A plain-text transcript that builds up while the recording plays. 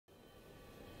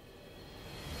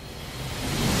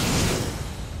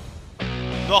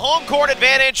The home court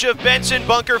advantage of Benson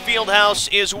Bunker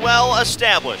Fieldhouse is well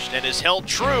established and has held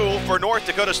true for North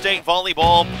Dakota State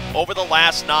volleyball over the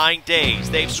last 9 days.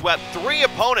 They've swept 3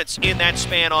 opponents in that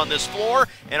span on this floor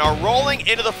and are rolling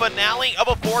into the finale of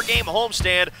a 4-game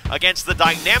homestand against the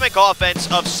dynamic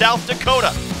offense of South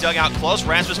Dakota. Dug out close,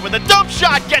 Rasmussen with a dump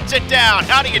shot, gets it down.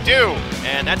 How do you do?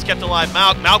 And that's kept alive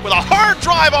Malk. Malk with a hard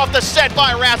drive off the set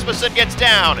by Rasmussen, gets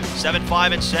down.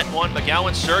 7-5 in set 1.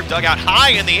 McGowan serve dug out high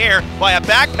in the air by a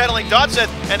backpedaling Dodson,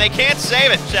 and they can't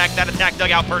save it. Check that attack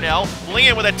dug out Purnell.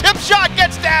 Lean with a tip shot,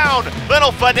 gets down.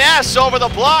 Little finesse over the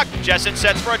block. Jessen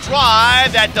sets for a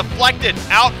drive that deflected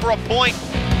out for a point.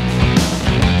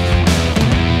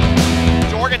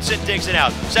 Jorgensen digs it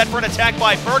out. Set for an attack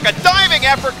by Burke. A diving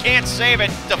effort, can't save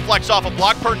it. Deflects off a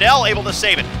block. Purnell able to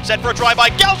save it. Set for a drive by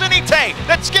Geljanite.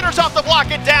 That skitters off the block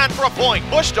and down for a point.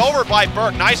 Pushed over by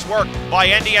Burke. Nice work by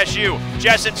NDSU.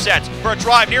 Jessen sets for a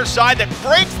drive near side that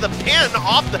breaks the pin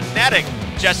off the netting.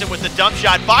 Jessen with the dump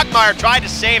shot. Bachmeyer tried to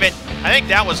save it. I think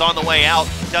that was on the way out.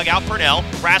 Dug out Purnell.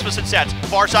 Rasmussen sets.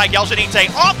 Far side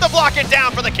Geljanite off the block and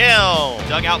down for the kill.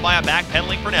 Dug out by a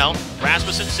backpedaling Purnell.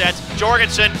 Rasmussen sets.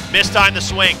 Jorgensen mistimed the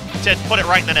swing to put it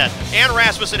right in the net. And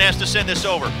Rasmussen has to send this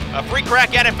over. A free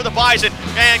crack at it for the Bison.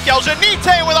 And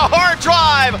Geljanite with a hard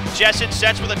drive. Jessen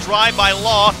sets with a drive by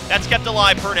Law. That's kept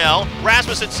alive Purnell.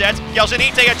 Rasmussen sets.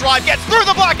 Geljanite a drive. Gets through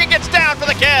the block and gets down for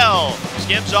the kill.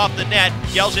 Skims off the net.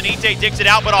 Geljanite digs it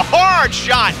out, but a hard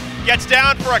shot. Gets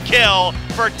down for a kill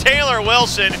for Taylor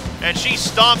Wilson, and she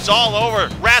stomps all over.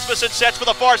 Rasmussen sets for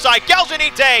the far side.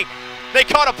 Geljanite, they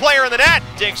caught a player in the net,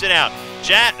 digs it out.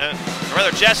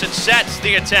 Jessen sets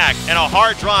the attack, and a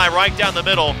hard drive right down the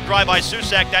middle. Drive by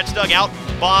Susak, that's dug out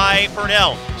by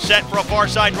Purnell. Set for a far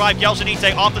side drive.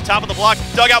 Geljanite off the top of the block.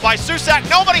 Dug out by Susak.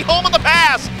 Nobody home on the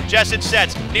pass. Jessen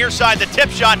sets near side the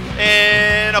tip shot,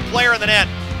 and a player in the net.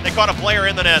 They caught a player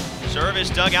in the net. Serve is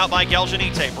dug out by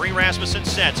Geljanite. Bree Rasmussen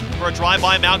sets for a drive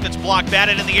by Malk that's blocked,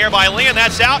 batted in the air by Lee, and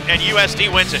that's out, and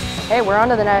USD wins it. Hey, we're on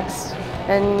to the next.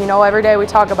 And, you know, every day we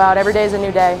talk about every day is a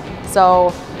new day.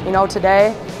 So, you know,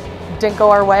 today didn't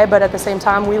go our way, but at the same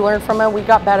time, we learned from it. We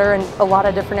got better in a lot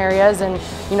of different areas, and,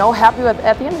 you know, happy with,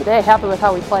 at the end of the day, happy with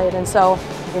how we played. And so,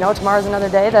 you know, tomorrow's another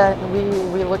day that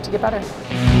we look to get better.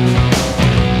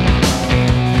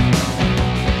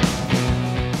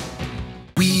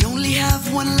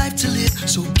 One life to live,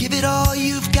 so give it all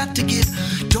you've got to give.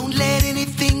 Don't let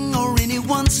anything or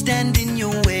anyone stand in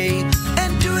your way.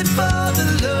 And do it for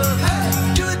the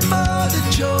love, do it for the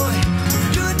joy,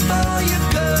 do it for your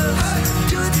girls,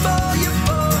 do it for your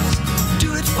boys,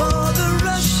 do it for the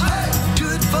rush, do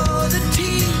it for the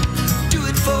team, do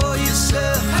it for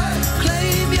yourself.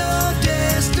 Claim your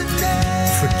destiny.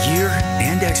 For gear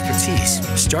and expertise,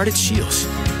 start at Shields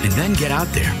and then get out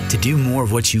there to do more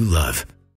of what you love.